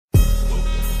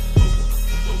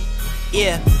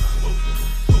Yeah.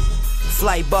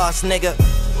 Flight boss, nigga.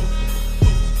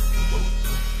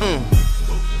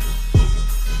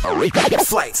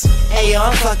 Flights. Hey yo,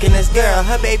 I'm fucking this girl,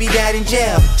 her baby dad in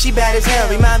jail. She bad as hell,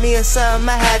 remind me of something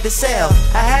I had to sell.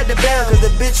 I had to bail cause the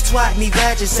bitch twat me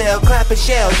Vagisil. Clap a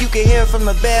shell, you can hear from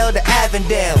the bell to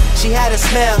Avondale. She had a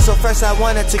smell, so first I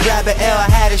wanted to grab an L.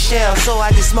 I had a shell, so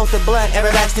I just smoked a blunt and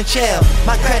relaxed and chill.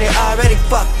 My credit already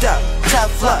fucked up.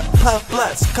 Tough luck, puff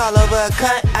blunts. Call over a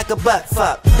cunt, I could butt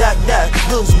fuck. Duck, duck,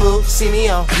 goose boo, see me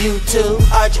on YouTube.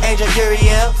 Archangel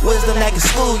Uriel, wisdom that can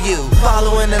school you.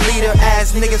 Following the leader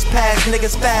as niggas pass,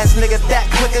 niggas fast, niggas that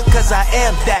quicker, cause I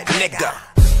am that nigga.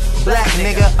 Black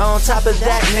nigga, on top of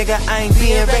that nigga, I ain't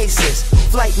being racist.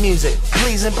 Flight music,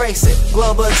 please embrace it.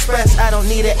 Global Express, I don't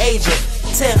need an agent.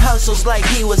 10 hustles like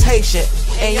he was Haitian.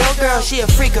 And your girl, she a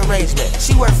freak arrangement.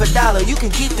 She work for $1, you can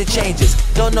keep the changes.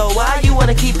 Don't know why you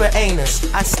wanna keep her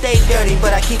anus. I stay dirty,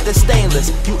 but I keep the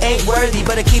stainless. You ain't worthy,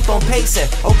 but I keep on pacing.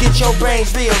 Or get your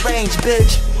brains rearranged,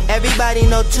 bitch. Everybody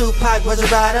know Tupac was a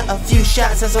rider. A few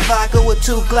shots and some vodka with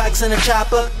 2 Glocks and a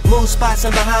chopper. Move spots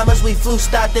in Bahamas, we flew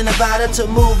stopped in Nevada. To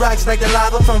move rocks like the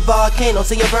lava from volcanoes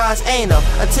to your bronze anal.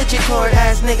 Attention cord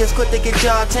ass niggas quick to get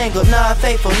jaw tangled.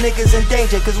 Non-faithful niggas in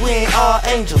danger cause we ain't all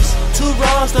angels. 2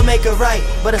 wrongs to make a right,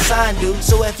 but a sign do.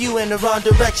 So if you in the wrong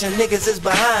direction, niggas is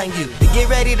behind you. To get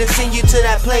ready to send you to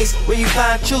that place where you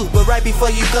find truth. But right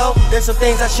before you go, there's some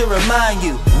things I should remind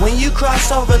you. When you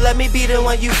cross over, let me be the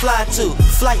one you fly to.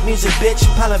 Flight music, bitch,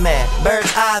 Parliament,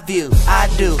 bird's eye view. I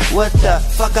do, what the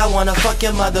fuck I wanna fuck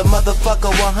your mother, motherfucker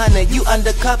 100. You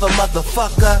undercover,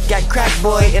 motherfucker. Got crack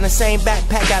boy in the same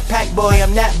backpack, got pack boy,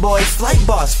 I'm that boy. Flight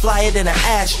boss, flyer than an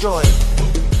asteroid.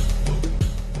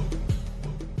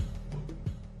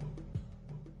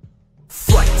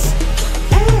 Flights,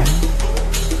 air.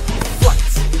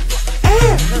 Flights,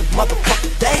 air. Motherfucker,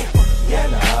 damn. Yeah,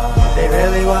 no. They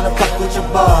really wanna fuck with your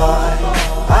boy.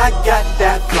 I got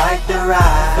that flight to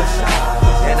ride,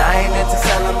 and I ain't into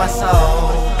selling my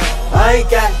soul. I ain't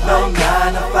got no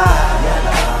 9 to 5.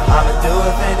 I'ma do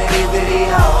infinity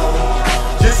video,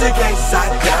 just in case I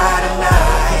die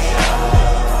tonight.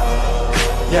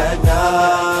 Yeah,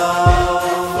 no.